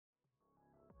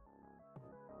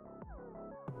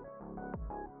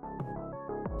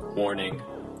Warning,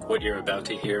 what you're about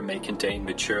to hear may contain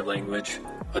mature language,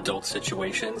 adult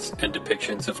situations, and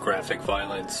depictions of graphic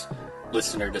violence.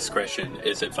 Listener discretion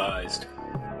is advised.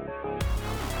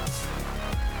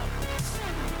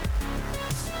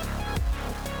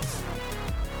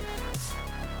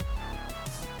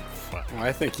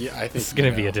 I think this is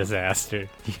gonna be a disaster.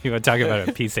 You want to talk about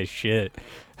a piece of shit?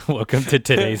 Welcome to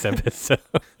today's episode.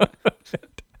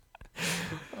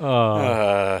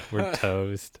 We're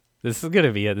toast. This is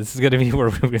gonna be it. This is gonna be where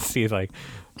we're gonna see like,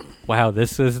 wow,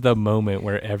 this is the moment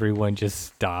where everyone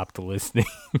just stopped listening,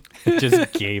 and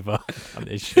just gave up on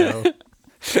this show.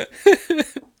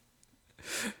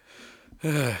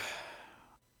 Here,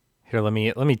 let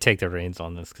me take the reins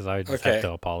on this because I just have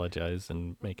to apologize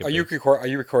and make it. Are you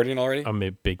recording already? I'm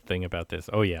a big thing about this.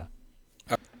 Oh yeah.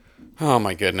 Oh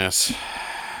my goodness.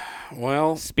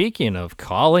 Well, speaking of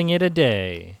calling it a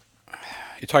day,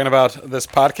 you're talking about this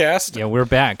podcast? Yeah, we're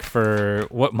back for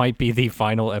what might be the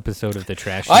final episode of the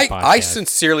Trash Heap Podcast. I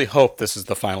sincerely hope this is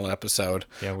the final episode,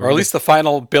 or at least the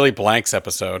final Billy Blanks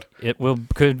episode. It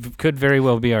could very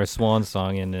well be our swan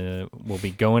song, and we'll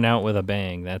be going out with a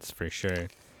bang. That's for sure.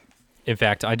 In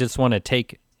fact, I just want to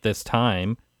take this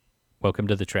time. Welcome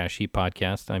to the Trash Heap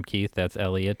Podcast. I'm Keith. That's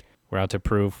Elliot. We're out to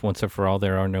prove once and for all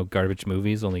there are no garbage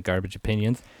movies, only garbage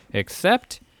opinions.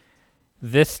 Except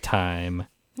this time,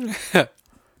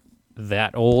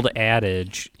 that old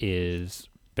adage is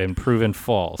been proven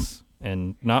false.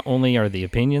 And not only are the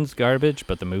opinions garbage,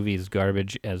 but the movie is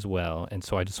garbage as well. And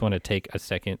so I just want to take a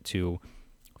second to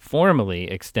formally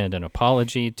extend an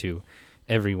apology to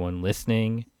everyone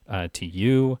listening, to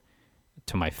you,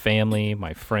 to my family,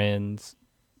 my friends,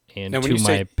 and to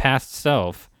my past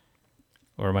self,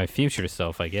 or my future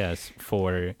self, I guess,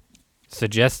 for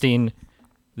suggesting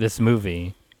this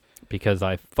movie because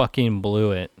I fucking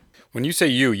blew it. When you say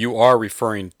you are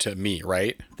referring to me,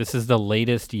 right? This is the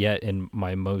latest yet in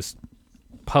my most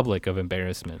public of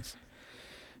embarrassments.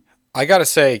 I gotta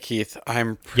say, Keith,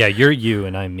 Yeah, you're you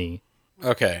and I'm me.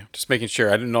 Okay, just making sure.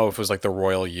 I didn't know if it was like the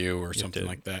royal you or something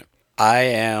like that. I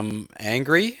am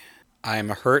angry. I'm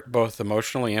hurt both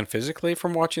emotionally and physically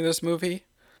from watching this movie.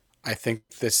 I think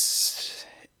this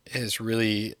has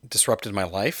really disrupted my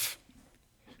life,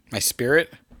 my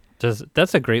spirit.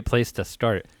 That's a great place to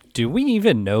start. Do we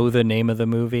even know the name of the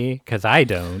movie? Because I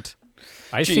don't.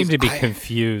 I seem to be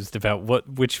confused about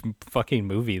which fucking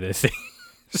movie this is.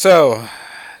 So,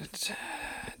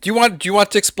 do you want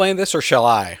to explain this, or shall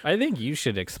I? I think you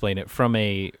should explain it from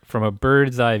a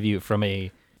bird's eye view, from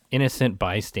a innocent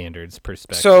bystander's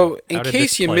perspective. So, in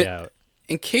case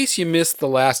you missed the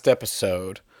last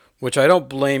episode, which I don't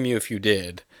blame you if you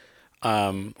did,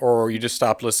 or you just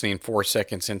stopped listening 4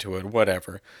 seconds into it,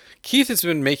 whatever. Keith has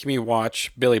been making me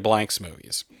watch Billy Blanks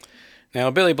movies.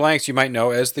 Now, Billy Blanks, you might know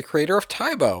as the creator of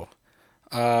Tybo.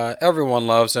 Everyone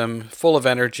loves him, full of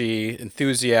energy,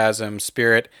 enthusiasm,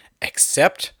 spirit,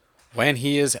 except when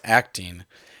he is acting.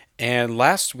 And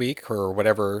last week, or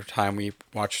whatever time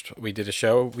we did a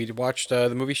show, we watched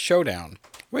the movie Showdown,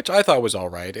 which I thought was all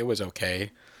right. It was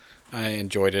okay. I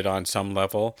enjoyed it on some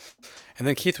level. And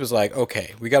then Keith was like,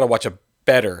 okay, we got to watch a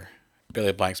better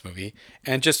Billy Blanks movie.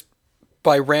 And just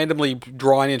by randomly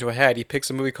drawing into a hat, he picks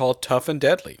a movie called Tough and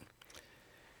Deadly.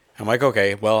 I'm like,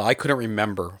 okay, well, I couldn't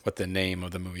remember what the name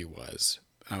of the movie was.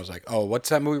 And I was like, oh, what's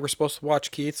that movie we're supposed to watch,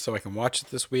 Keith? So I can watch it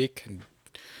this week and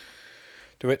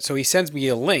do it. So he sends me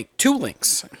two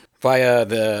links via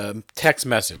the text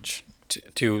message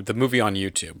to the movie on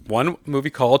YouTube. One movie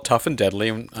called Tough and Deadly,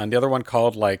 and the other one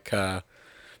called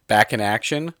Back in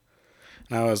Action.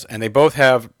 And they both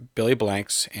have Billy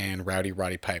Blanks and Rowdy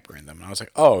Roddy Piper in them. And I was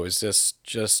like, oh, is this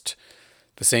just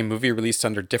the same movie released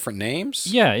under different names?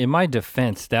 Yeah, in my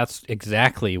defense, that's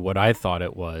exactly what I thought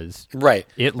it was. Right.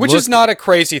 Which is not a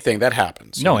crazy thing. That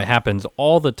happens. No, it happens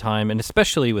all the time, and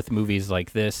especially with movies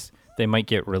like this, they might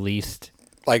get released.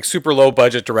 Like super low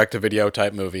budget direct-to-video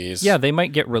type movies. Yeah, they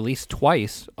might get released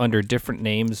twice under different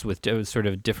names with sort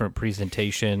of different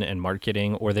presentation and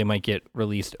marketing, or they might get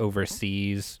released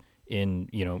overseas in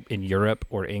Europe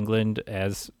or England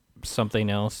as something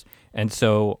else. And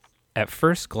so at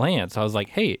first glance, I was like,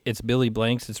 hey, it's Billy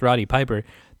Blanks, it's Roddy Piper.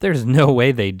 There's no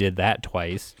way they did that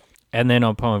twice. And then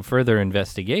upon further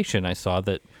investigation, I saw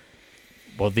that,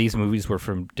 well, these movies were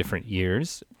from different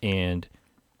years, and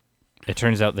it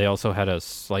turns out they also had a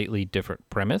slightly different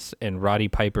premise, and Roddy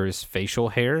Piper's facial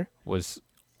hair was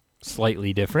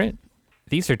slightly different.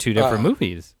 These are two different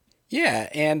movies. Yeah,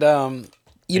 and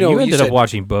you ended up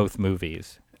watching both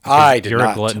movies. I did not. You're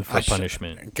a glutton for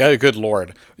punishment. Good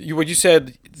Lord. What you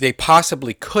said, they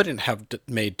possibly couldn't have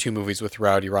made two movies with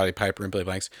Roddy Piper and Billy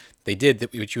Blanks. They did.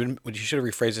 What you should have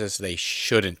rephrased it as they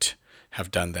shouldn't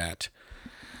have done that.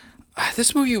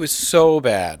 This movie was so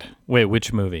bad. Wait,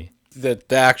 which movie? The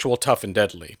actual Tough and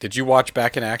Deadly. Did you watch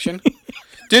Back in Action?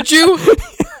 Did you?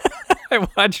 I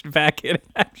watched Back in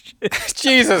Action.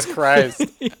 Jesus Christ.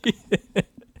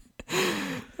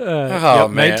 Oh,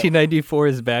 man. 1994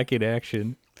 is Back in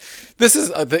Action. This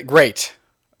is great.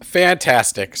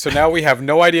 Fantastic. So now we have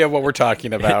no idea what we're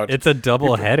talking about. It's a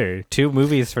double header. 2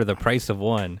 movies for the price of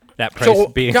one. That price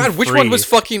being God, which free.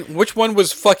 which one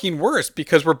was fucking worse?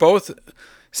 Because we're both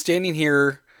standing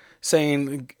here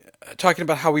talking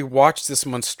about how we watched this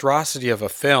monstrosity of a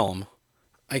film.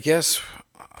 I guess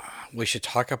we should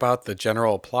talk about the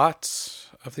general plots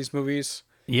of these movies.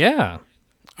 Yeah.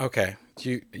 Okay,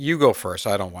 you go first.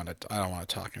 I don't want to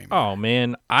talk anymore. Oh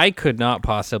man, I could not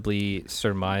possibly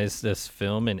surmise this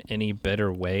film in any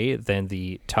better way than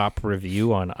the top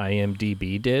review on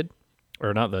IMDb did,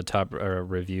 or not the top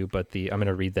review, but I'm going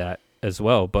to read that as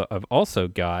well. But I've also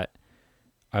got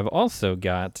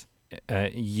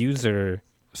a user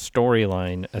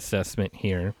storyline assessment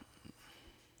here,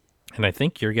 and I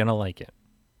think you're gonna like it.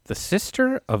 The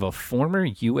sister of a former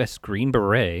U.S. Green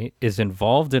Beret is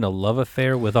involved in a love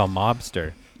affair with a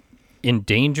mobster,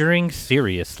 endangering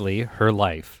seriously her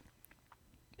life.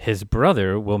 His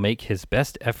brother will make his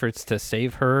best efforts to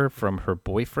save her from her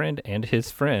boyfriend and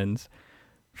his friends,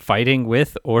 fighting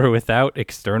with or without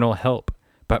external help.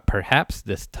 But perhaps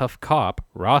this tough cop,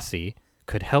 Rossi,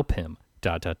 could help him, ...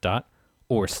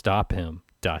 or stop him, ...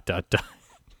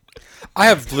 I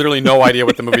have literally no idea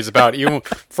what the movie's about, even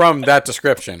from that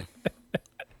description.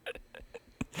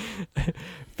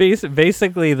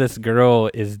 Basically, this girl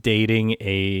is dating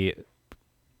a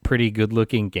pretty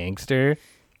good-looking gangster,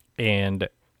 and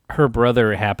her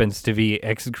brother happens to be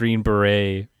ex-Green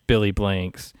Beret Billy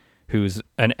Blanks, who's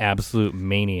an absolute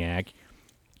maniac,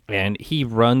 and he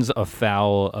runs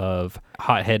afoul of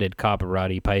hot-headed cop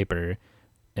Roddy Piper,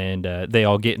 and they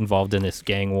all get involved in this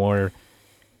gang war.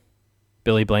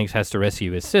 Billy Blanks has to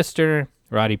rescue his sister.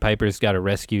 Roddy Piper's got to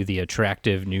rescue the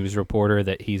attractive news reporter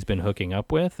that he's been hooking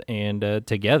up with, and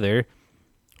together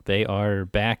they are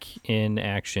back in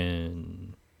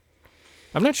action.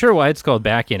 I'm not sure why it's called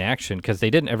Back in Action, because they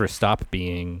didn't ever stop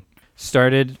being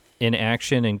started in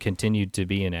action and continued to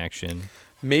be in action.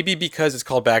 Maybe because it's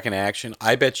called Back in Action.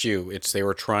 I bet you they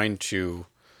were trying to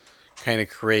kind of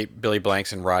create Billy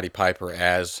Blanks and Roddy Piper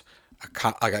as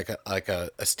a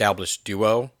established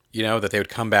duo. You know, that they would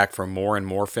come back for more and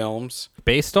more films.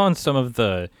 Based on some of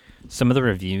the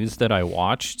reviews that I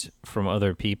watched from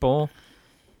other people,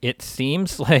 it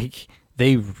seems like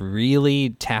they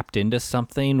really tapped into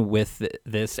something with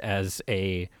this as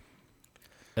a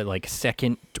like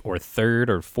second or third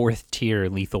or fourth tier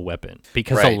Lethal Weapon,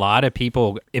 because right. A lot of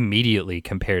people immediately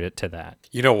compared it to that.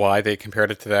 You know why they compared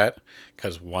it to that?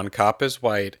 Because one cop is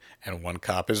white and one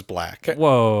cop is black.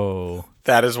 Whoa.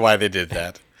 That is why they did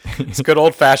that. It's good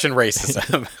old-fashioned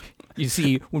racism. You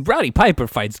see, when Roddy Piper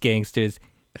fights gangsters,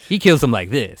 he kills them like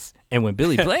this. And when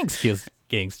Billy Blanks kills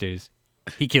gangsters,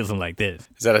 he kills them like this.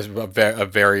 Is that a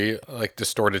very like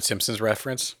distorted Simpsons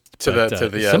reference? Some of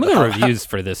the reviews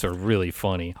for this are really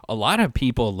funny. A lot of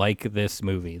people like this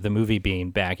movie, the movie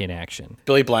being Back in Action.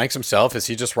 Billy Blanks himself, is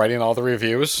he just writing all the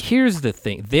reviews? Here's the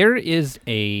thing. There is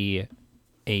a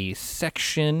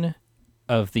section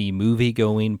of the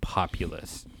movie-going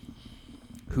populace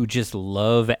who just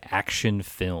love action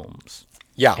films.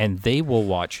 Yeah. And they will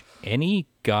watch any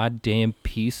goddamn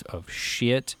piece of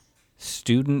shit,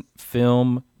 student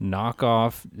film,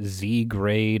 knockoff,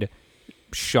 Z-grade,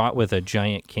 shot with a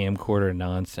giant camcorder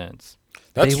nonsense.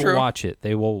 That's They true. will watch it.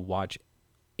 They will watch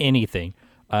anything.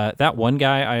 That one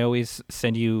guy I always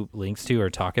send you links to or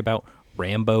talk about,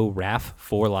 Rambo Raff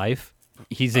for Life.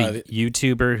 He's a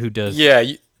YouTuber who does...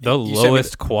 the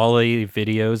lowest quality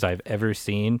videos I've ever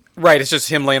seen. Right, it's just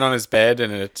him laying on his bed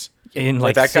and it's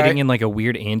like that sitting guy? in like a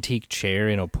weird antique chair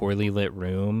in a poorly lit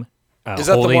room, Is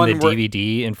that the holding one the where-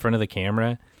 DVD in front of the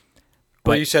camera.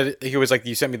 Well, you said he was like,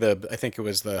 you sent me I think it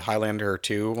was the Highlander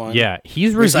 2 one. Yeah,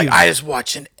 He's like, I just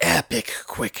watched an epic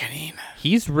quickening.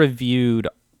 He's reviewed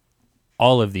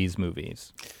all of these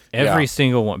movies. Every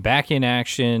single one. Back in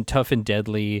Action, Tough and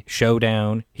Deadly,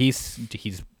 Showdown. He's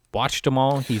watched them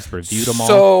all. He's reviewed them all.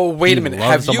 So wait a minute.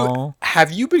 Loves them all.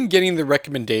 Have you been getting the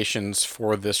recommendations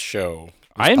for this show?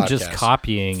 I am podcast? just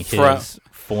copying his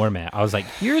format. I was like,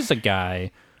 here's a guy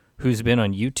who's been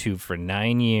on YouTube for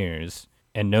 9 years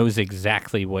and knows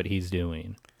exactly what he's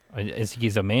doing.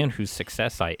 He's a man whose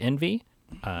success I envy.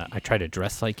 I try to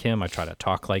dress like him. I try to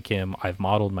talk like him. I've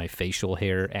modeled my facial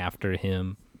hair after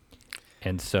him.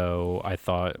 And so I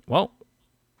thought, well,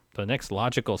 the next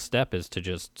logical step is to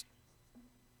just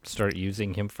start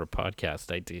using him for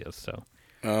podcast ideas. So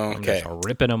I'm Okay. just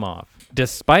ripping them off.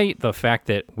 Despite the fact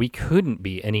that we couldn't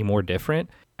be any more different,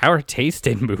 our taste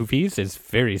in movies is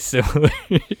very similar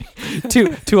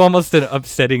to almost an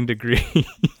upsetting degree.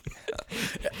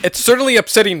 It's certainly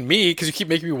upsetting me because you keep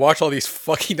making me watch all these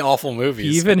fucking awful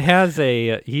movies. He even has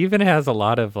a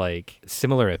lot of like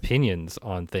similar opinions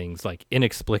on things, like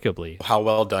inexplicably. How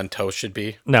well done Toast should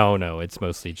be. No, it's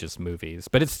mostly just movies,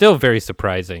 but it's still very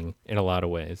surprising in a lot of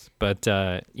ways. But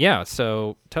yeah,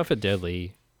 so Tough and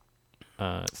Deadly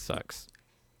sucks.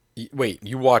 Wait,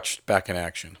 you watched Back in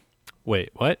Action? Wait,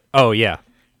 what? Oh yeah.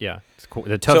 It's cool.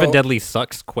 The Tough and Deadly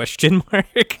sucks? Question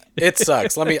mark. It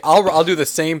sucks. I'll do the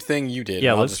same thing you did.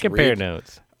 Yeah, let's compare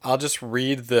notes. I'll just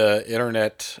read the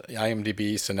internet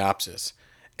IMDb synopsis.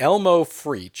 Elmo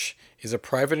Freach is a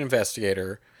private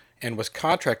investigator and was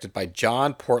contracted by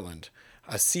John Portland,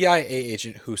 a CIA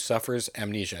agent who suffers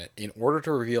amnesia, in order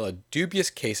to reveal a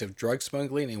dubious case of drug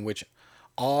smuggling in which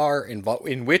are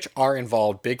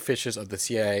involved big fishes of the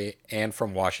CIA and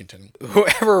from Washington.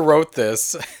 Whoever wrote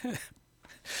this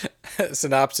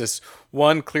synopsis,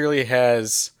 one, clearly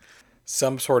has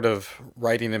some sort of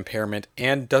writing impairment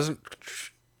and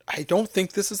I don't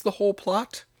think this is the whole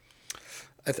plot.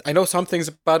 I know some things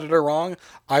about it are wrong.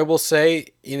 I will say,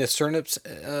 in a certain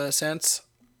sense,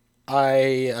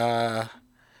 I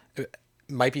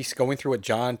might be going through what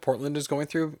John Portland is going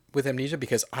through with amnesia,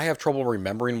 because I have trouble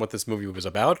remembering what this movie was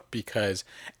about, because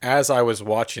as I was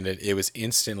watching it, it was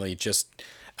instantly just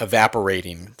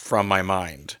evaporating from my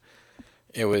mind.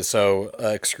 It was so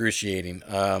excruciating.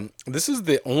 This is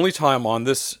the only time on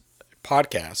this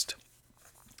podcast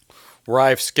where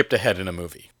I've skipped ahead in a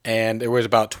movie. And there was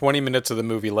about 20 minutes of the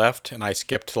movie left, and I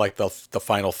skipped like the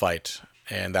final fight,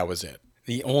 and that was it.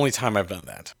 The only time I've done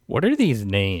that. What are these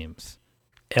names?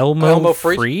 Elmo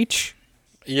Freach?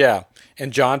 Yeah,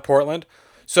 and John Portland.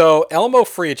 So Elmo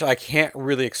Freach, I can't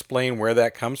really explain where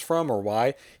that comes from or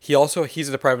why. He's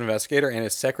the private investigator, and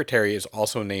his secretary is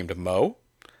also named Mo.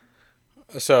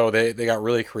 So they got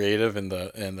really creative in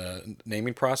the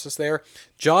naming process there.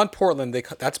 John Portland,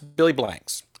 that's Billy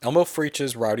Blanks. Elmo Freach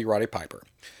is Rowdy Roddy Piper.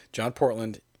 John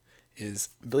Portland is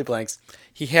Billy Blanks.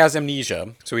 He has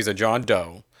amnesia, so he's a John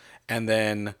Doe. And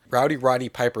then Rowdy Roddy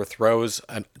Piper throws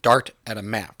a dart at a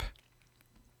map.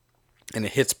 And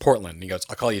it hits Portland. And he goes,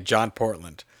 "I'll call you John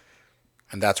Portland."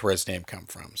 And that's where his name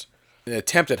comes from. In an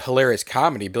attempt at hilarious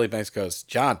comedy, Billy Blanks goes,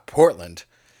 "John Portland."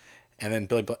 And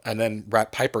then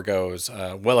Rat Piper goes,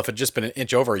 "Well, if it had just been an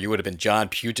inch over, you would have been John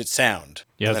Puget Sound."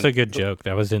 Yeah, that's a good joke.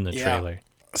 That was in the trailer.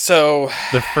 So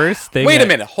the first thing. Wait a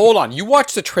minute. Hold on. You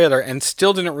watched the trailer and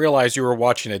still didn't realize you were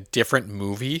watching a different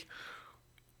movie?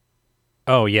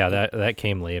 Oh yeah, that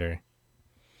came later.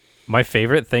 My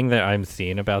favorite thing that I'm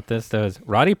seeing about this, though, is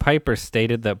Roddy Piper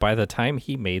stated that by the time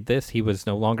he made this, he was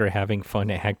no longer having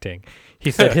fun acting. He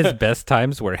said his best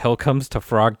times were Hell Comes to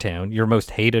Frogtown, your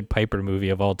most hated Piper movie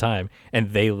of all time,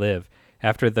 and They Live.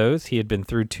 After those, he had been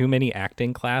through too many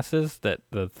acting classes that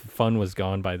the fun was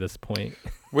gone by this point.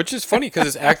 Which is funny because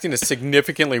his acting is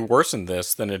significantly worse in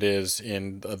this than it is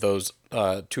in those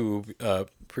two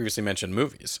previously mentioned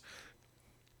movies.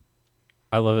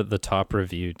 I love it, the top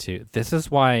review, too. This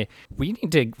is why we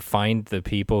need to find the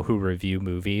people who review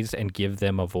movies and give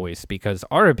them a voice, because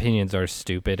our opinions are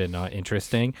stupid and not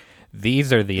interesting.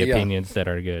 These are the opinions that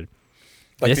are good.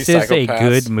 Like this is a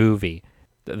good movie.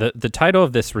 The title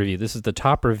of this review, this is the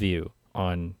top review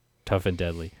on Tough and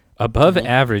Deadly. Above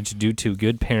average due to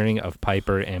good pairing of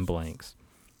Piper and Blanks.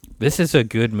 This is a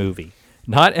good movie.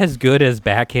 Not as good as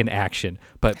Back in Action,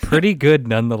 but pretty good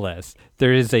nonetheless.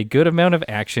 There is a good amount of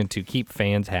action to keep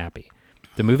fans happy.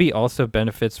 The movie also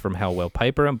benefits from how well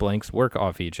Piper and Blanks work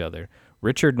off each other.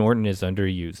 Richard Norton is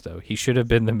underused, though. He should have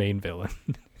been the main villain.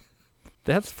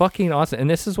 That's fucking awesome. And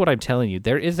this is what I'm telling you.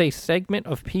 There is a segment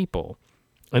of people,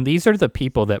 and these are the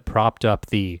people that propped up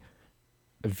the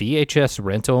VHS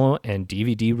rental and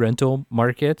DVD rental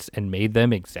markets and made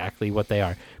them exactly what they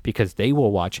are, because they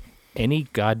will watch any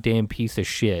goddamn piece of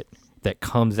shit that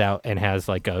comes out and has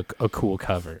like a cool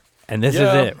cover. And this is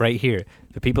it right here.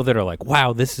 The people that are like,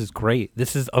 wow, this is great.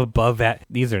 This is above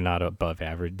these are not above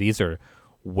average. These are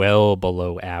well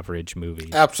below average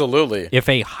movies. Absolutely. If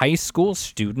a high school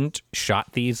student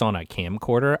shot these on a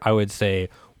camcorder, I would say,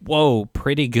 whoa,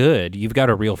 pretty good. You've got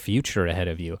a real future ahead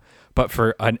of you. But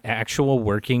for an actual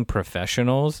working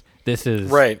professionals, this is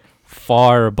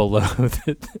far below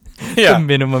the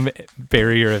minimum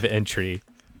barrier of entry.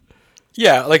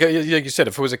 Yeah, like you said,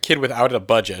 if it was a kid without a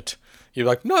budget, you'd be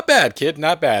like, not bad, kid,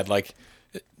 not bad. Like,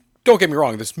 don't get me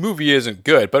wrong, this movie isn't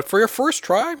good, but for your first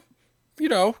try,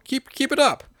 keep it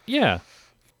up. Yeah.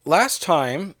 Last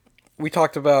time, we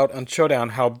talked about on Showdown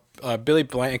how Billy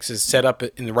Blanks is set up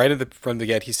from the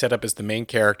get. He's set up as the main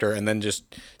character and then just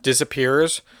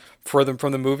disappears from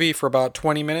the movie for about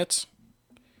 20 minutes.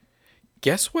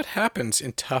 Guess what happens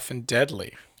in Tough and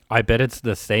Deadly? I bet it's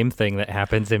the same thing that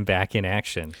happens in Back in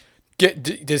Action.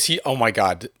 Does he? Oh my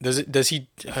God! Does he?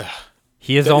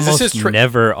 He is almost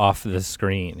never off the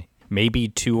screen. Maybe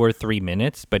 2 or 3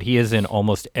 minutes, but he is in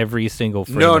almost every single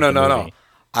frame. No.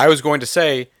 I was going to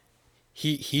say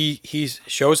he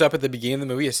shows up at the beginning of the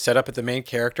movie, is set up at the main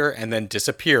character, and then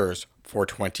disappears for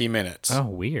 20 minutes. Oh,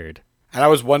 weird. And I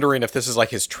was wondering if this is like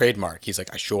his trademark. He's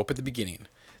like, I show up at the beginning,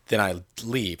 then I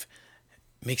leave.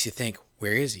 Makes you think,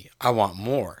 where is he? I want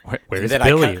more. Where's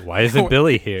Billy? Why isn't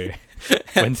Billy here?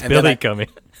 When's Billy coming?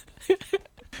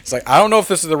 It's like, I don't know if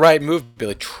this is the right move,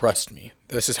 Billy. Trust me.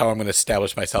 This is how I'm going to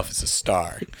establish myself as a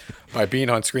star. By being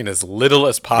on screen as little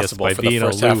as possible for the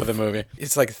first half of the movie.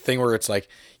 It's like a thing where it's like,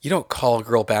 you don't call a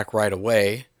girl back right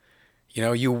away.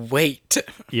 You wait.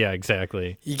 Yeah,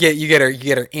 exactly. You get her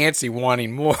antsy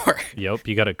wanting more. Yep,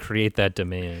 you got to create that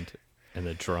demand and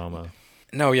the drama.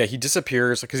 No, yeah, he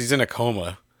disappears because he's in a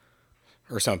coma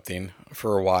or something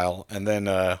for a while, and then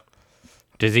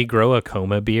does he grow a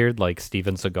coma beard like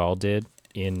Steven Seagal did?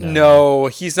 No,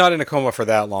 he's not in a coma for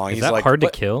that long. Is that hard to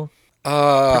kill?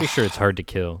 Pretty sure it's hard to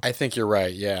kill. I think you're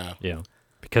right. Yeah. Yeah,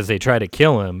 because they try to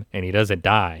kill him and he doesn't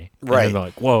die. Right. And they're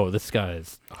like, "Whoa, this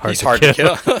guy's hard He's to hard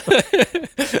kill."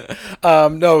 to kill.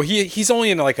 No, he's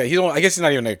only in I guess he's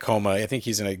not even in a coma. I think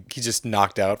he's just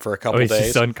knocked out for a couple he's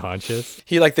days. Just unconscious.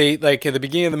 He at the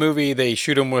beginning of the movie they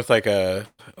shoot him with like a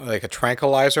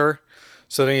tranquilizer.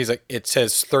 So then it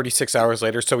says 36 hours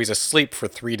later, so he's asleep for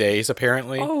 3 days,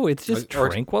 apparently. Oh, it's just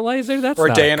tranquilizer? That's or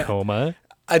not a coma.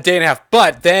 A day and a half.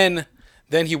 But then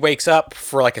he wakes up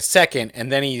for like a second,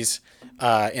 and then he's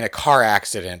in a car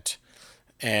accident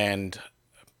and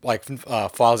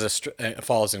falls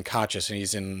unconscious, and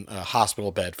he's in a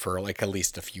hospital bed for like at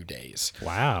least a few days.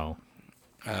 Wow.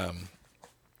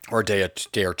 Or a day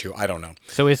or two. I don't know.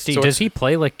 So does he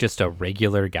play like just a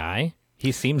regular guy?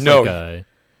 He seems like a...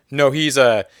 No, he is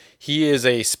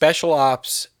a special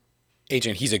ops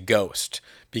agent. He's a ghost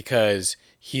because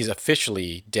he's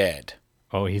officially dead.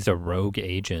 Oh, he's a rogue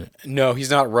agent. No,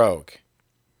 he's not rogue.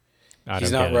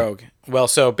 He's not rogue. Well,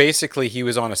 so basically he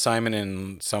was on assignment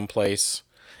in some place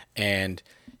and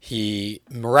he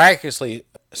miraculously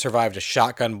survived a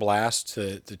shotgun blast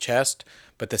to the chest,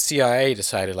 but the CIA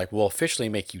decided we'll officially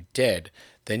make you dead.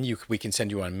 Then we can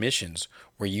send you on missions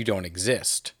where you don't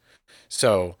exist.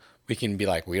 So we can be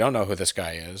like, we don't know who this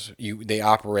guy is.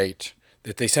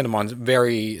 They send him on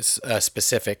very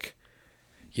specific,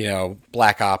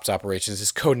 black ops operations.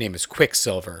 His code name is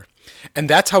Quicksilver. And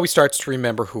that's how he starts to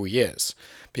remember who he is.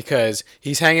 Because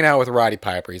he's hanging out with Roddy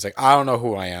Piper. He's like, I don't know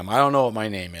who I am. I don't know what my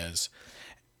name is.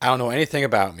 I don't know anything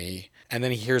about me. And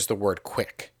then he hears the word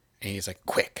quick. And he's like,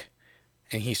 quick.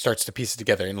 And he starts to piece it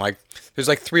together. And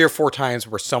there's 3 or 4 times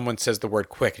where someone says the word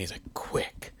quick. And he's like,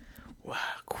 quick. Wow,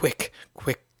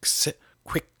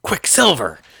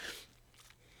 Quicksilver.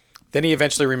 Then he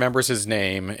eventually remembers his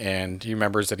name, and he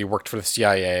remembers that he worked for the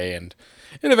CIA, and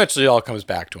it eventually all comes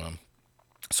back to him.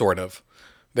 Sort of.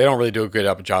 They don't really do a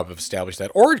good job of establishing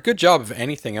that, or a good job of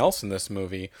anything else in this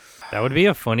movie. That would be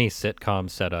a funny sitcom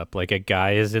setup. Like a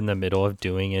guy is in the middle of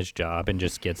doing his job and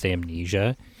just gets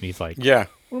amnesia. And he's like, yeah,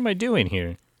 what am I doing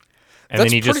here? And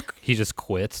then he just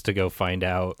quits to go find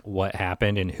out what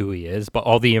happened and who he is. But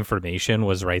all the information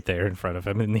was right there in front of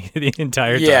him the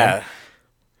entire time. Yeah.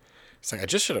 It's like, I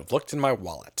just should have looked in my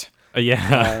wallet.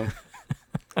 Yeah.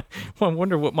 Well, I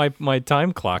wonder what my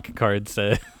time clock card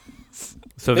says.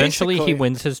 So eventually he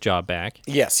wins his job back.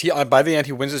 Yes. By the end,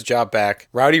 he wins his job back.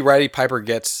 Roddy Piper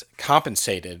gets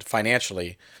compensated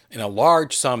financially in a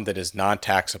large sum that is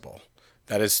non-taxable.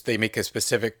 That is, they make a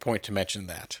specific point to mention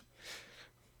that.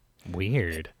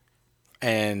 Weird.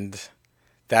 And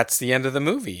that's the end of the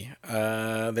movie.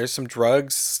 There's some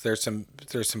drugs. There's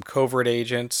some covert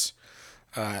agents.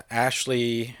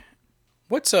 Ashley,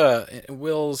 what's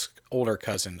Will's older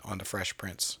cousin on The Fresh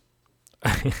Prince?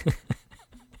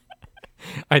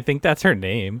 I think that's her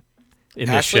name in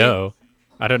Ashley? The show.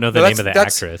 I don't know the name of the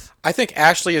actress. I think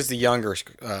Ashley is the younger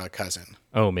cousin.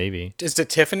 Oh, maybe. Is it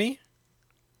Tiffany?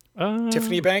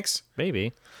 Tiffany Banks?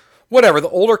 Maybe. Whatever. The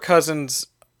older cousin's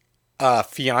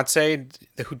fiance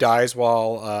who dies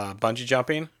while bungee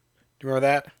jumping. Do you remember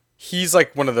that? He's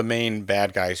one of the main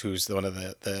bad guys who's one of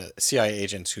the CIA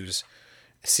agents who's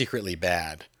secretly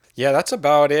bad. Yeah, that's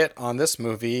about it on this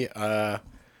movie.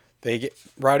 They get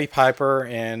Roddy Piper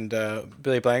and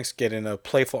Billy Blanks get in a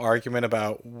playful argument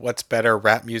about what's better,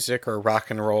 rap music or rock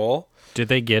and roll. Did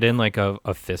they get in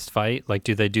a fist fight?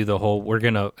 Do they do the whole, we're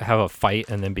going to have a fight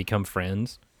and then become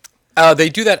friends? They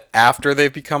do that after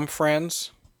they've become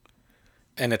friends,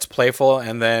 and it's playful.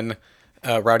 And then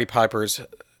Rowdy Piper's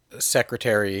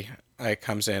secretary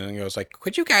comes in and goes like,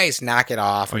 "Could you guys knock it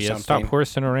off?" Oh or yeah, something. stop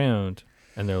horsing around.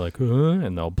 And they're like,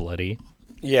 and they're all bloody.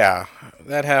 Yeah,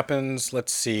 that happens.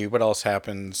 Let's see what else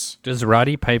happens. Does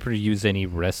Roddy Piper use any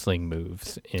wrestling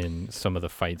moves in some of the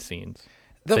fight scenes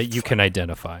that you can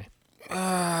identify?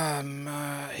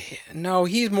 No,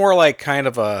 he's more like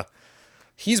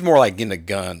he's more like into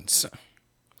guns.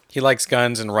 He likes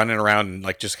guns and running around and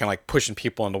like just kind of like pushing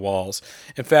people into walls.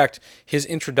 In fact, his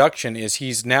introduction is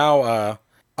he's now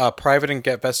a private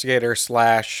investigator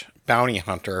slash bounty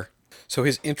hunter. So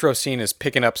his intro scene is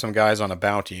picking up some guys on a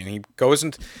bounty, and he goes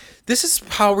into. This is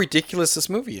how ridiculous this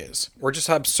movie is, or just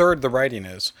how absurd the writing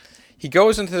is. He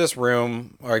goes into this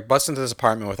room, or he busts into this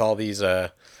apartment with all these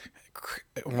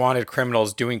wanted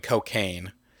criminals doing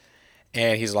cocaine,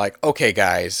 and he's like, "Okay,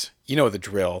 guys, you know the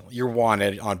drill. You're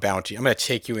wanted on bounty. I'm gonna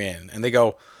take you in." And they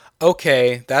go,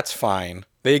 "Okay, that's fine."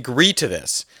 They agree to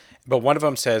this. But one of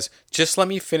them says, "Just let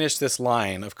me finish this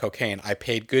line of cocaine. I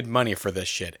paid good money for this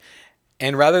shit."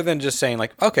 And rather than just saying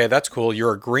like, "Okay, that's cool.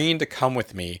 You're agreeing to come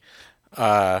with me.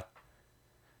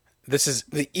 This is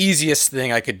the easiest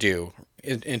thing I could do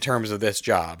in terms of this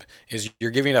job. Is you're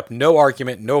giving up no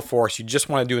argument, no force. You just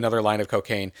want to do another line of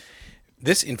cocaine."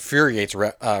 This infuriates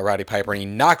Roddy Piper, and he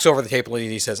knocks over the table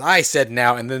and he says, "I said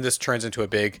now." And then this turns into a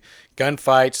big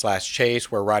gunfight /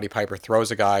 chase where Roddy Piper throws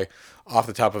a guy off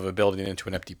the top of a building into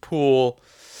an empty pool.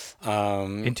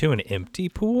 Into an empty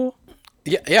pool?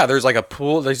 Yeah. There's like a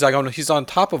pool. He's on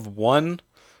top of one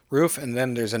roof, and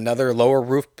then there's another lower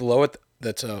roof below it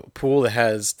that's a pool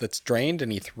that's drained,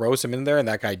 and he throws him in there, and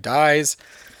that guy dies,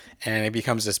 and it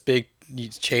becomes this big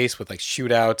chase with like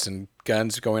shootouts and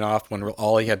guns going off when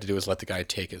all he had to do was let the guy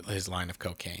take his line of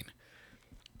cocaine.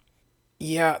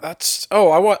 Yeah, that's. Oh,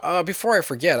 I want. Before I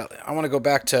forget, I want to go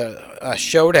back to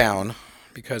Showdown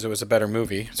because it was a better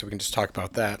movie, so we can just talk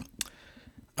about that.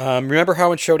 Remember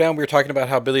how in Showdown we were talking about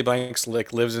how Billy Blanks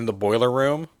lives in the boiler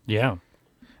room? Yeah.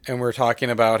 And we were talking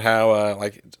about how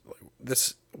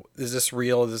this is this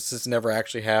real? This never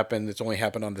actually happened. It's only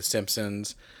happened on The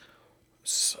Simpsons.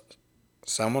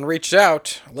 Someone reached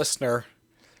out, a listener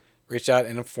reached out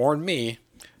and informed me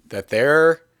that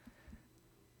their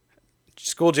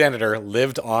school janitor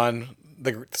lived on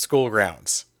the school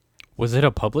grounds. Was it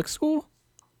a public school?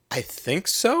 I think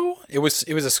so. It was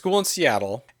a school in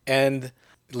Seattle, and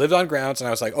lived on grounds. And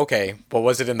I was like, okay, but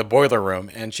was it in the boiler room?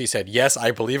 And she said, yes,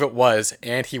 I believe it was.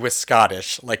 And he was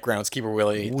Scottish, like groundskeeper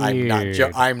Willie.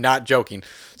 Weird. I'm not joking.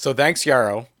 So thanks,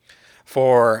 Yarrow,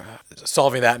 for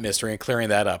solving that mystery and clearing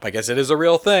that up. I guess it is a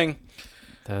real thing.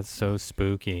 That's so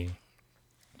spooky.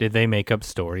 Did they make up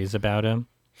stories about him?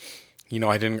 You know,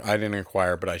 I didn't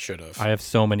inquire, but I should have. I have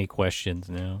so many questions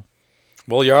now.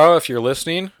 Well, Yarrow, if you're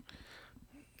listening,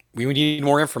 we need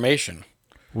more information.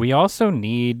 We also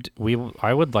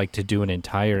I would like to do an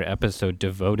entire episode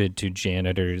devoted to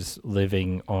janitors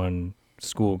living on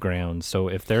school grounds. So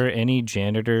if there are any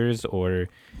janitors, or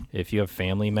if you have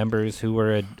family members who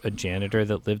were a janitor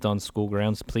that lived on school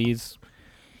grounds, please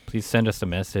send us a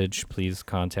message. Please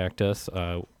contact us.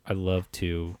 I'd love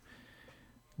to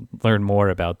learn more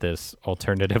about this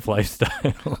alternative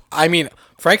lifestyle. I mean,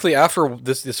 frankly, after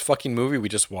this fucking movie we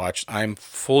just watched, I'm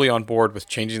fully on board with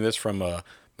changing this from a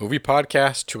movie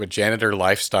podcast to a janitor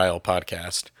lifestyle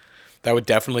podcast. That would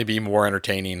definitely be more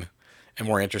entertaining and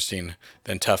more interesting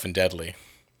than Tough and Deadly.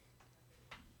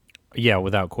 Yeah,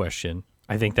 without question.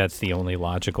 I think that's the only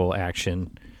logical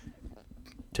action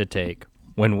to take.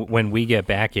 When we get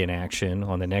back in action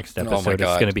on the next episode,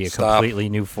 it's going to be a completely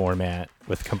new format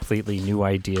with completely new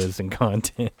ideas and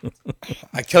content.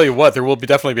 I tell you what, there will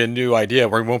definitely be a new idea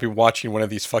where we won't be watching one of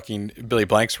these fucking Billy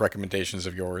Blanks recommendations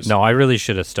of yours. No, I really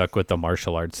should have stuck with the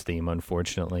martial arts theme,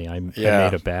 unfortunately. I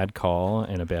made a bad call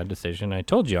and a bad decision. I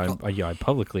told you, I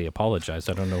publicly apologize.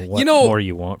 I don't know what more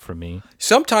you want from me.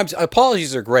 Sometimes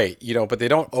apologies are great, but they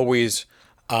don't always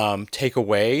take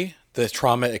away the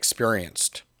trauma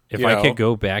experienced. If I could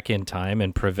go back in time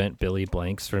and prevent Billy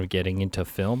Blanks from getting into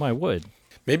film, I would.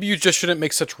 Maybe you just shouldn't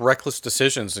make such reckless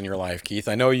decisions in your life, Keith.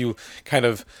 I know you kind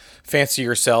of fancy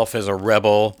yourself as a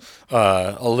rebel,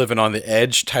 a living on the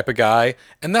edge type of guy,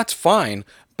 and that's fine.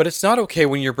 But it's not okay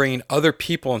when you're bringing other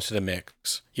people into the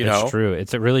mix. It's true.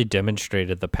 It really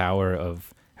demonstrated the power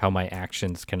of how my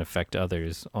actions can affect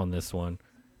others on this one.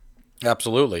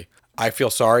 Absolutely. I feel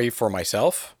sorry for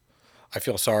myself. I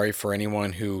feel sorry for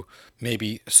anyone who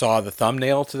maybe saw the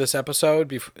thumbnail to this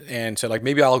episode and said, like,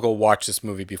 maybe I'll go watch this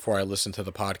movie before I listen to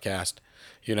the podcast.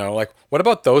 What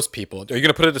about those people? Are you going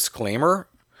to put a disclaimer?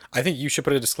 I think you should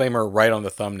put a disclaimer right on the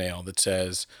thumbnail that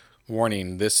says,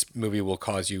 warning, this movie will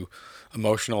cause you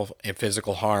emotional and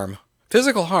physical harm.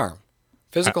 Physical harm.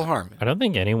 Physical harm. I don't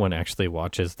think anyone actually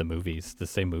watches the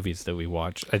same movies that we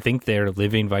watch. I think they're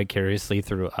living vicariously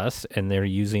through us, and they're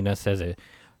using us as a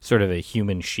sort of a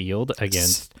human shield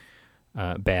against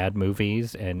bad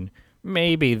movies, and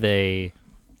maybe they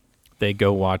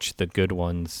go watch the good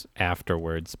ones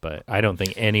afterwards, but I don't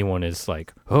think anyone is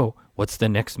like, oh, what's the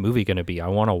next movie going to be? I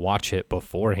want to watch it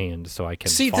beforehand so I can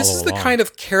follow this is along. the kind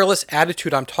of careless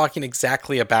attitude I'm talking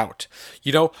exactly about.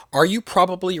 Are you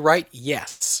probably right?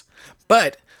 Yes.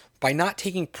 But by not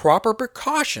taking proper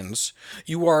precautions,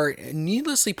 you are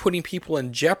needlessly putting people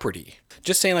in jeopardy.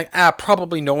 Just saying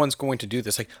probably no one's going to do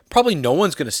this. Probably no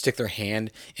one's going to stick their hand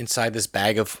inside this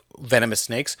bag of venomous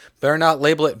snakes. Better not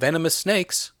label it venomous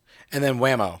snakes. And then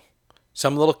whammo,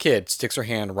 some little kid sticks her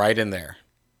hand right in there.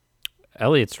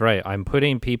 Elliot's right. I'm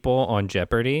putting people on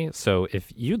Jeopardy. So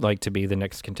if you'd like to be the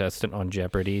next contestant on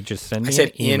Jeopardy, just send me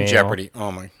an email. In Jeopardy.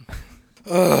 Oh my.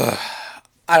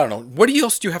 I don't know. What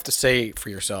else do you have to say for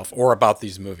yourself or about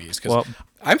these movies? Because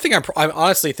I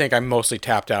honestly think I'm mostly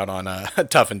tapped out on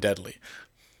Tough and Deadly.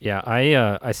 Yeah,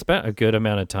 I spent a good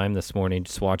amount of time this morning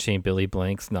just watching Billy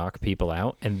Blanks knock people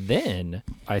out, and then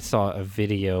I saw a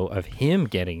video of him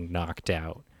getting knocked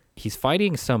out. He's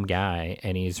fighting some guy,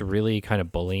 and he's really kind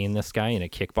of bullying this guy in a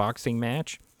kickboxing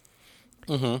match.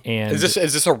 Mm-hmm. And is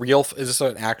this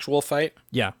an actual fight?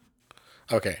 Yeah.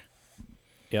 Okay.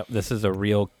 Yep, this is a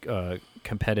real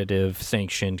competitive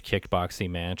sanctioned kickboxing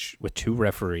match with 2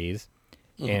 referees,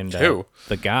 and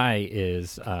the guy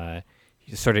is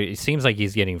it seems like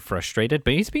he's getting frustrated,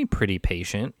 but he's being pretty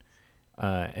patient,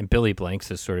 and Billy Blanks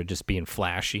is sort of just being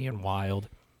flashy and wild.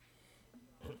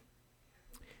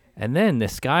 And then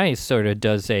this guy sort of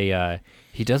does a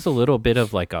little bit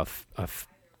of like a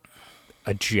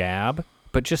jab,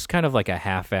 but just kind of like a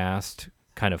half-assed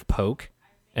kind of poke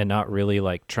and not really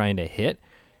like trying to hit,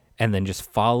 and then just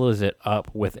follows it up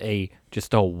with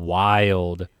just a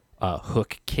wild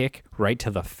hook kick right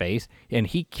to the face, and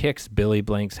he kicks Billy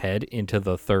Blank's head into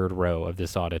the 3rd row of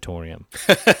this auditorium.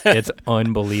 It's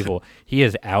unbelievable. He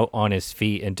is out on his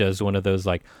feet and does one of those,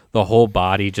 like, the whole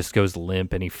body just goes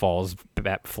limp and he falls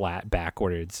flat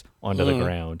backwards onto the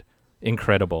ground.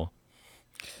 Incredible.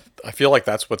 I feel like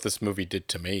that's what this movie did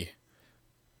to me.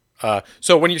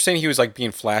 So when you're saying he was like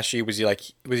being flashy, was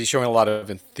he showing a lot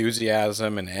of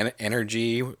enthusiasm and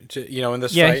energy in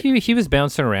this fight? Yeah, he was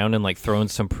bouncing around and like throwing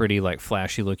some pretty like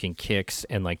flashy looking kicks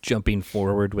and like jumping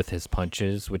forward with his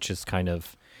punches, which is kind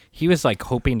of, he was like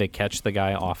hoping to catch the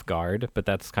guy off guard, but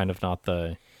that's kind of not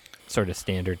the sort of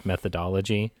standard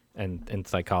methodology and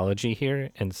psychology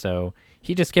here. And so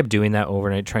he just kept doing that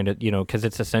overnight, trying to, because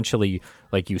it's essentially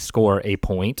like you score a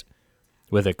point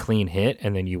with a clean hit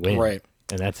and then you win. Right.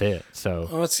 And that's it. So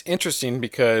it's interesting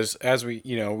because as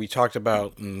we talked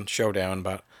about in Showdown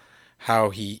about how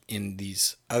he in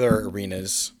these other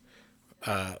arenas,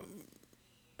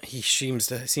 he seems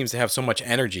to have so much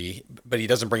energy, but he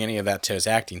doesn't bring any of that to his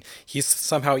acting. He's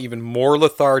somehow even more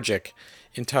lethargic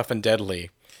in Tough and Deadly,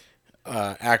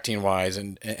 acting wise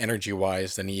and energy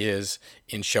wise than he is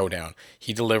in Showdown.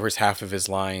 He delivers half of his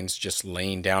lines just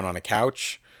laying down on a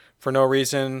couch for no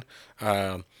reason.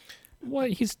 Well,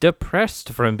 he's depressed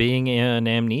from being an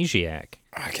amnesiac.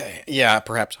 Okay, yeah,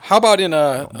 perhaps. How about in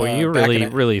a? Well, you're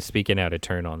really speaking out of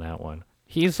turn on that one.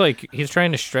 He's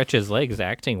trying to stretch his legs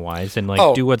acting wise and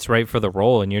do what's right for the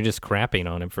role, and you're just crapping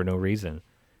on him for no reason.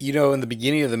 In the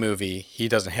beginning of the movie, he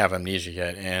doesn't have amnesia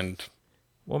yet, and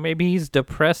well, maybe he's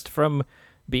depressed from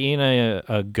being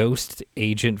a ghost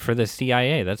agent for the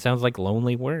CIA. That sounds like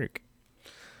lonely work.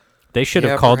 They should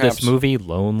have called this movie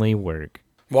Lonely Work.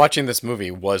 Watching this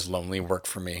movie was lonely work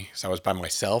for me. So I was by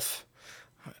myself.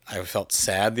 I felt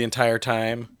sad the entire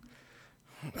time,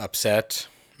 upset,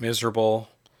 miserable.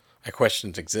 I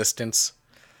questioned existence.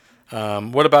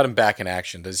 What about him back in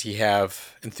action? Does he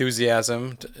have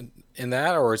enthusiasm in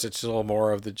that, or is it still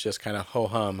more of the just kind of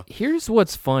ho-hum? Here's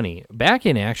what's funny. Back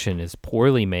in Action is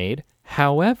poorly made.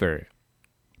 However,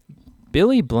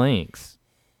 Billy Blanks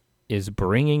is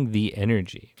bringing the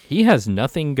energy. He has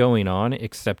nothing going on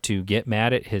except to get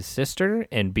mad at his sister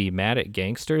and be mad at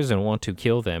gangsters and want to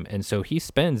kill them. And so he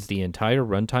spends the entire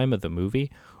runtime of the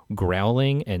movie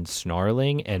growling and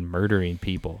snarling and murdering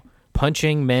people,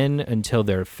 punching men until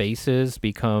their faces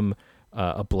become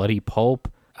a bloody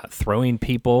pulp, throwing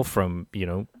people from,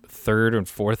 3rd and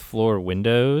 4th floor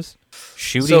windows,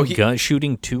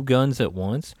 shooting 2 guns at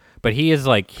once. But he is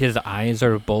his eyes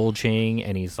are bulging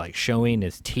and he's showing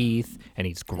his teeth and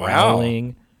he's growling.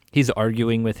 Wow. He's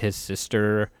arguing with his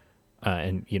sister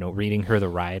and, reading her the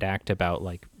riot act about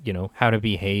how to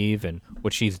behave and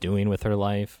what she's doing with her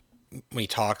life. when he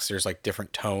talks, there's like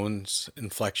different tones,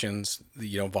 inflections.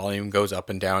 Volume goes up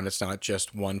and down. It's not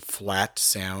just one flat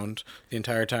sound the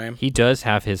entire time. He does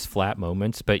have his flat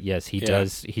moments, but yes, he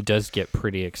does get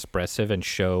pretty expressive and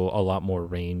show a lot more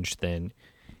range than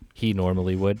he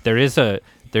normally would. There's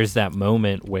that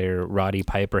moment where Roddy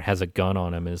Piper has a gun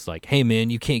on him and is like, "Hey man,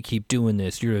 you can't keep doing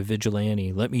this. You're a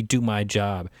vigilante. Let me do my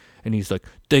job." And he's like,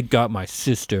 "They got my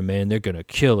sister, man. They're gonna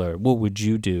kill her. What would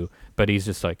you do?" But he's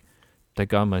just like, "They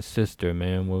got my sister,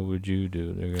 man. What would you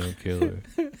do? They're gonna kill her."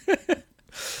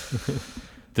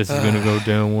 This is gonna go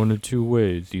down one of two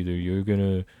ways. Either you're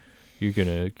gonna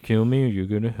kill me or you're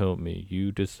gonna help me.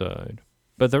 You decide.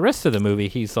 But the rest of the movie,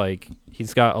 he's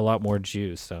got a lot more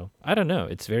juice. So I don't know.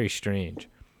 It's very strange.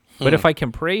 But if I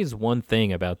can praise one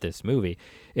thing about this movie,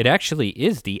 it actually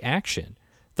is the action.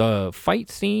 The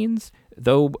fight scenes,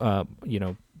 though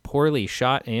poorly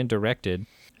shot and directed,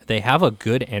 they have a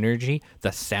good energy.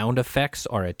 The sound effects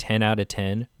are a 10 out of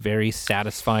 10. Very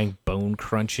satisfying bone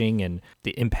crunching and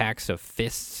the impacts of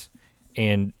fists.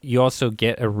 And you also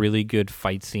get a really good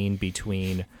fight scene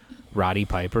between Roddy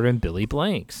Piper and Billy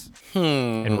Blanks.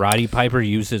 And Roddy Piper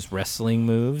uses wrestling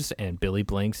moves and Billy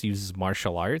Blanks uses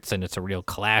martial arts, and it's a real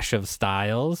clash of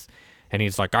styles. And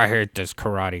he's like, "I hate this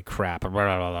karate crap,"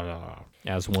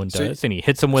 as one does. And he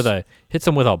hits him with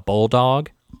a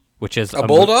bulldog, which is a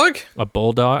bulldog? A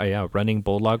bulldog, yeah, running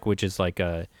bulldog, which is like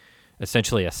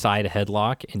essentially a side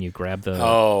headlock, and you grab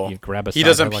a he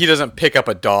doesn't pick up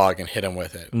a dog and hit him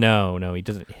with it. No, he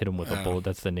doesn't hit him with a bull.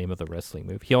 That's the name of the wrestling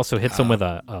move. He also hits him with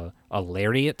a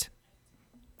lariat,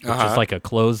 which is like a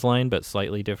clothesline but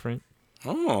slightly different.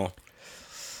 Oh.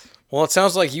 Well, it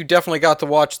sounds like you definitely got to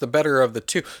watch the better of the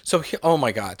two. So, oh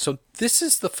my God. So this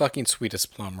is the fucking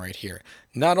sweetest plum right here.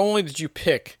 Not only did you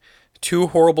pick two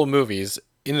horrible movies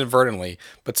inadvertently,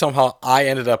 but somehow I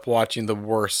ended up watching the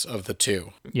worst of the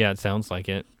two. Yeah, it sounds like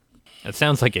it. It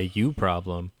sounds like a you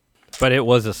problem. But it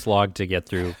was a slog to get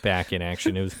through Back in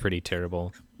Action. It was pretty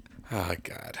terrible. Oh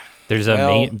God. There's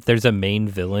a main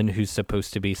villain who's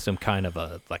supposed to be some kind of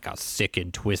a sick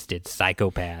and twisted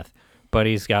psychopath, but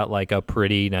he's got like a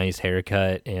pretty nice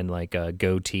haircut and like a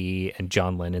goatee and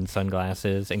John Lennon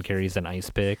sunglasses and carries an ice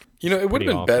pick. It would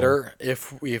have been better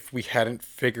if we hadn't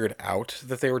figured out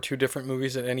that they were two different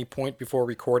movies at any point before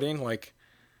recording. Like,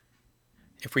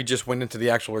 if we just went into the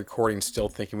actual recording still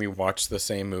thinking we watched the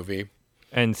same movie.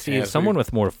 And see, if someone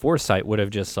with more foresight would have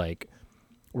just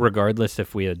regardless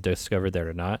if we had discovered that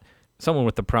or not, someone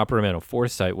with the proper amount of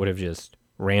foresight would have just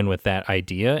ran with that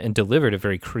idea and delivered a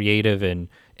very creative and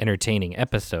entertaining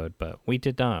episode, but we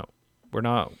did not. We're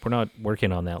not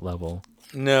working on that level.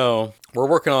 No, we're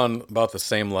working on about the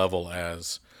same level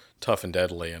as Tough and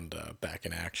Deadly and Back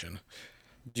in Action.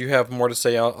 Do you have more to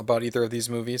say about either of these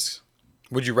movies?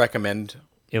 Would you recommend?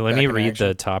 Yeah, let me read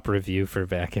the top review for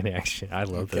Back in Action. I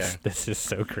love this. This is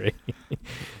so great.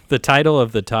 The title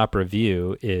of the top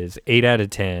review is 8 out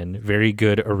of 10, very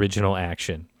good original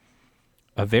action.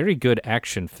 A very good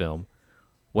action film.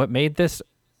 What made this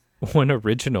one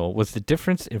original was the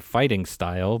difference in fighting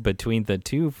style between the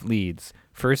two leads.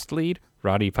 First lead,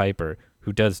 Roddy Piper,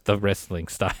 who does the wrestling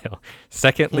style.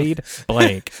 Second lead,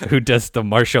 Blank, who does the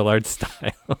martial arts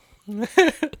style.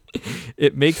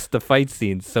 It makes the fight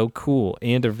scenes so cool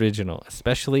and original,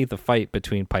 especially the fight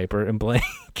between Piper and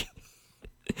Blank.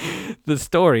 The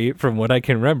story, from what I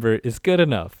can remember, is good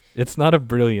enough. It's not a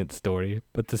brilliant story,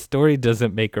 but the story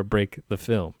doesn't make or break the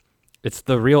film. It's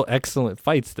the real excellent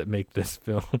fights that make this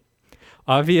film.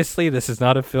 Obviously, this is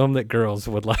not a film that girls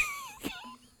would like.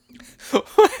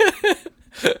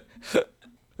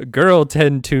 Girls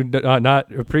tend to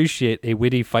not appreciate a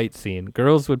witty fight scene.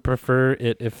 Girls would prefer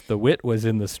it if the wit was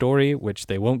in the story, which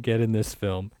they won't get in this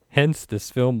film. Hence,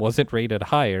 this film wasn't rated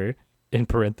higher. In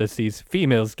parentheses,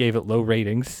 females gave it low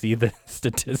ratings. See the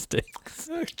statistics.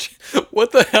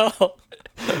 What the hell?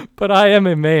 But I am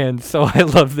a man, so I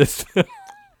love this film.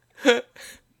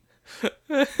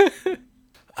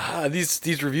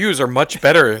 These reviews are much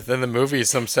better than the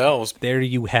movies themselves. There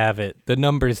you have it. The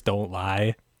numbers don't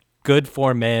lie. Good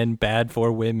for men, bad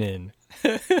for women.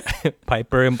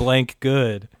 Piper and Blank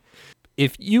good.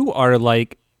 If you are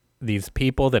like these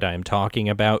people that I'm talking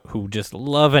about who just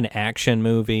love an action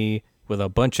movie with a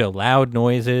bunch of loud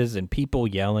noises and people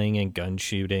yelling and gun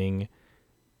shooting,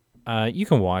 you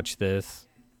can watch this.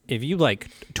 If you like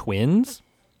twins,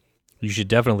 you should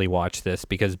definitely watch this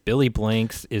because Billy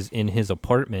Blanks is in his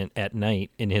apartment at night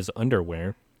in his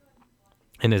underwear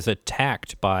and is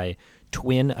attacked by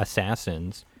twin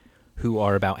assassins who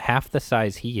are about half the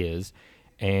size he is,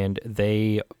 and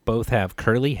they both have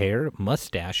curly hair,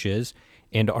 mustaches,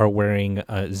 and are wearing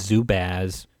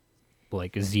Zubaz,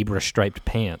 like zebra-striped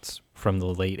pants from the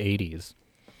late 80s.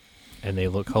 And they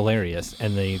look hilarious.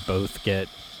 And they both get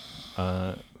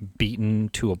beaten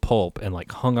to a pulp and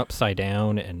like hung upside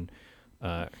down and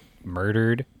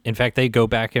murdered. In fact, they go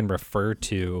back and refer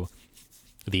to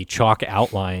the chalk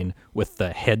outline with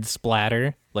the head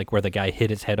splatter, like where the guy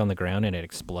hit his head on the ground and it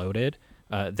exploded.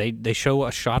 They show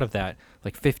a shot of that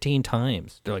like 15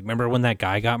 times. They're like, remember when that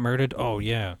guy got murdered? Oh,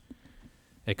 yeah.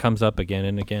 It comes up again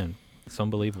and again. It's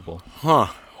unbelievable. Huh.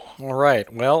 All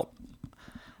right. Well,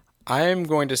 I'm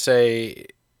going to say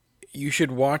you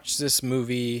should watch this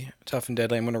movie, Tough and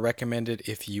Deadly. I'm going to recommend it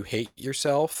if you hate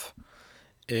yourself,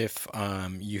 if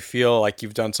you feel like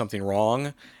you've done something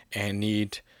wrong and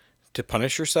need to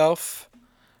punish yourself,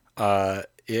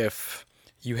 if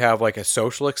you have like a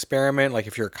social experiment, like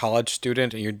if you're a college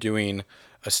student and you're doing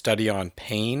a study on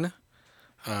pain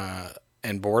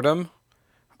and boredom,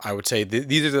 I would say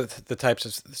these are the types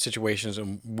of situations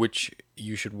in which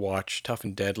you should watch Tough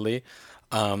and Deadly.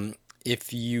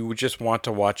 If you just want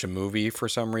to watch a movie for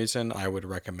some reason, I would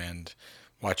recommend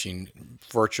watching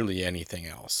virtually anything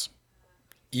else.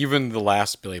 Even the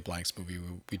last Billy Blanks movie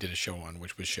we did a show on,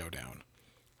 which was Showdown.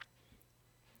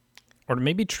 Or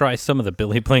maybe try some of the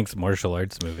Billy Blanks martial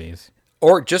arts movies.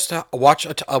 Or just watch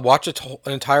an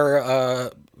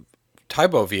entire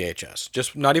Taibo VHS.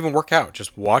 Just not even work out.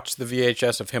 Just watch the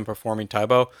VHS of him performing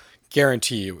Taibo.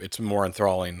 Guarantee you it's more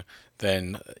enthralling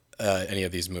than any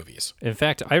of these movies. In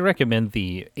fact, I recommend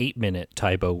the 8-minute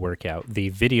Taibo workout. The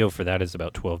video for that is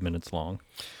about 12 minutes long.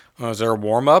 Is there a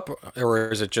warm-up, or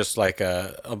is it just like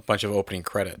a bunch of opening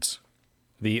credits?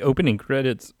 The opening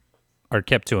credits are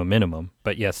kept to a minimum,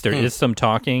 but yes, there is some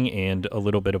talking and a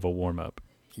little bit of a warm-up.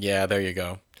 Yeah, there you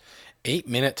go.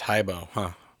 8-minute Taibo,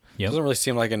 huh? Yep. Doesn't really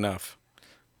seem like enough.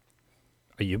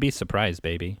 You'd be surprised,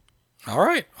 baby. All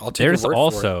right, I'll take your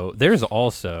word for it. There's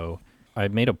also, I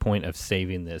made a point of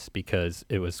saving this because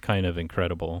it was kind of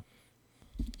incredible.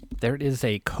 There is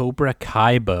a Cobra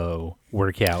Kaibo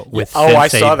workout with Sensei I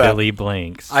saw that. Billy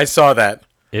Blanks. I saw that.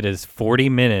 It is 40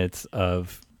 minutes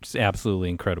of just absolutely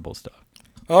incredible stuff.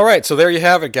 All right, so there you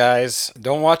have it, guys.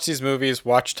 Don't watch these movies.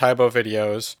 Watch Taibo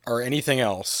videos or anything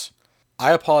else.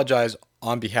 I apologize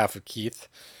on behalf of Keith.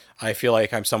 I feel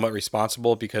like I'm somewhat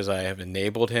responsible because I have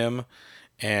enabled him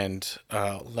and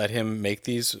let him make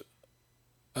these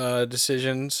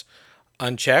decisions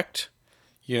unchecked.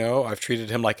 You know, I've treated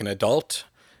him like an adult,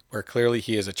 where clearly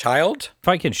he is a child. If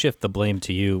I can shift the blame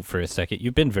to you for a second,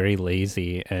 you've been very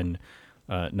lazy and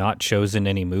not chosen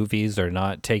any movies or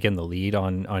not taken the lead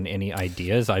on any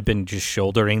ideas. I've been just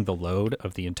shouldering the load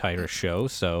of the entire show.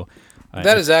 So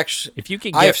that is actually, if you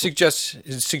could, I have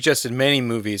suggested many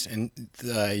movies, and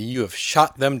you have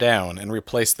shot them down and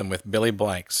replaced them with Billy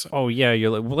Blanks. Oh yeah, you're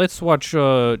like, well, let's watch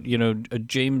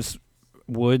James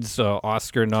Woods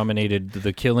Oscar-nominated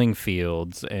The Killing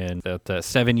Fields and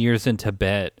 7 Years in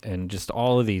Tibet, and just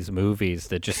all of these movies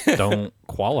that just don't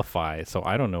qualify. So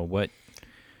I don't know what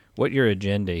your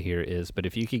agenda here is, but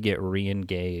if you could get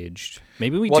re-engaged,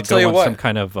 maybe we could go on some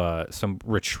kind of some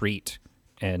retreat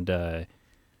and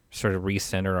sort of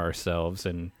recenter ourselves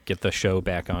and get the show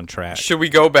back on track. Should we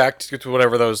go back to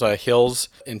whatever those hills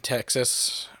in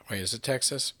Texas? Wait, is it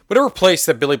Texas? Whatever place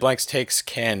that Billy Blanks takes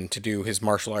Ken to do his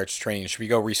martial arts training, should we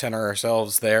go recenter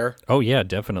ourselves there? Oh, yeah,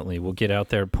 definitely. We'll get out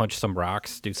there, punch some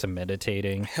rocks, do some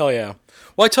meditating. Hell yeah.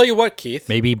 Well, I tell you what, Keith.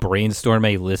 Maybe brainstorm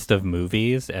a list of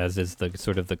movies, as is the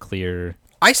sort of the clear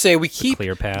I say we keep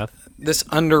clear path. This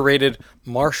underrated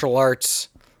martial arts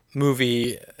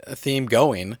movie theme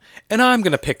going, and I'm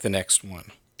going to pick the next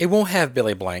one. It won't have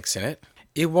Billy Blanks in it.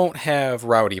 It won't have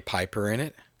Rowdy Piper in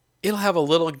it. It'll have a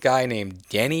little guy named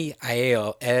Danny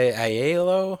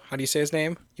Aiello. How do you say his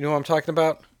name? You know what I'm talking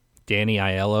about? Danny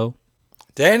Aiello.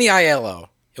 Danny Aiello.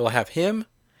 You'll have him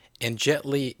and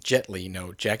Jackie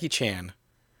Chan.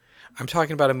 I'm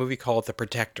talking about a movie called The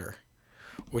Protector,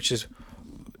 which is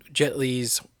Jet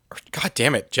Li's... God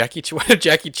damn it, one of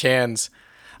Jackie Chan's...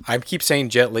 I keep saying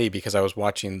Jet Li because I was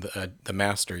watching The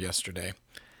Master yesterday.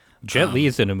 Jet Li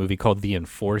is in a movie called The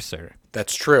Enforcer.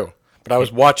 That's true. But I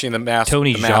was watching The Master.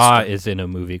 Tony Jaa is in a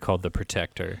movie called The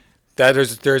Protector.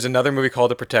 There's another movie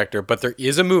called The Protector, but there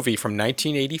is a movie from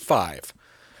 1985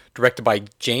 directed by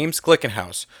James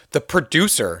Glickenhaus, the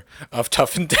producer of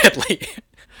Tough and Deadly,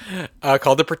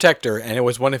 called The Protector, and it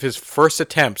was one of his first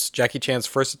attempts, Jackie Chan's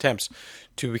first attempts,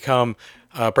 to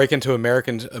break into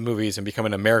American movies and become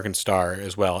an American star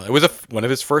as well. It was one of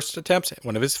his first attempts,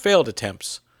 one of his failed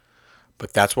attempts,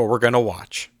 but that's what we're going to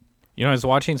watch. You know, I was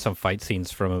watching some fight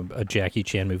scenes from a Jackie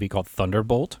Chan movie called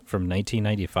Thunderbolt from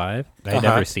 1995. I had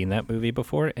never seen that movie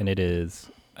before, and it is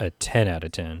a 10 out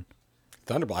of 10.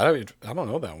 Thunderbolt. I don't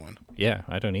know that one. Yeah,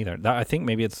 I don't either. I think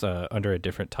maybe it's under a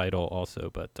different title also,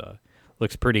 but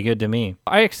looks pretty good to me.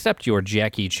 I accept your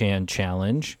Jackie Chan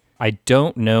challenge. I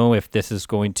don't know if this is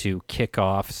going to kick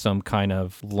off some kind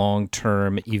of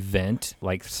long-term event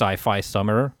like Sci-Fi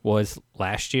Summer was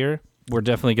last year. We're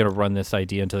definitely going to run this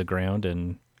idea into the ground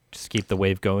and just keep the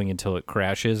wave going until it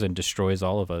crashes and destroys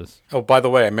all of us. Oh, by the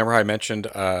way, I remember how I mentioned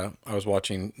I was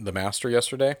watching The Master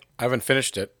yesterday. I haven't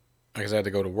finished it because I had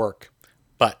to go to work.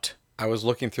 But I was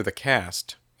looking through the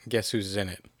cast. Guess who's in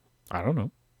it? I don't know.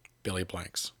 Billy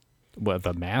Blanks. What,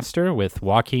 The Master with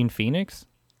Joaquin Phoenix?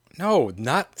 No,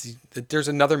 not. There's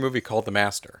another movie called The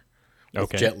Master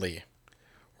with Jet Li,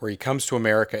 where he comes to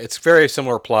America. It's very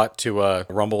similar plot to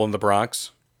Rumble in the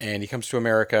Bronx. And he comes to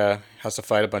America, has to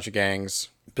fight a bunch of gangs.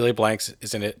 Billy Blanks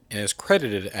is in it and is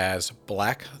credited as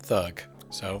Black Thug.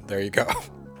 So there you go.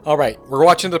 All right, we're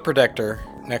watching The Protector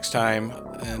next time,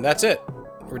 and that's it.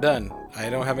 We're done. I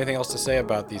don't have anything else to say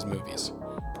about these movies.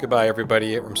 Goodbye,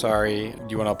 everybody. I'm sorry. Do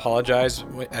you want to apologize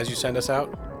as you send us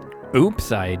out?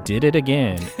 Oops, I did it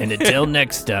again. And until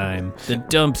next time, the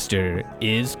dumpster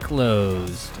is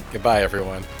closed. Goodbye,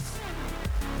 everyone.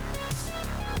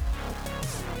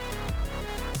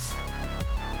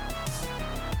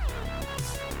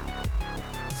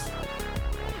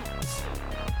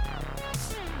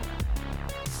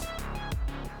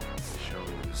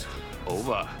 Show's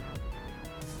over.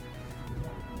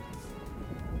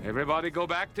 Everybody go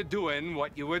back to doing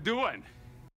what you were doing.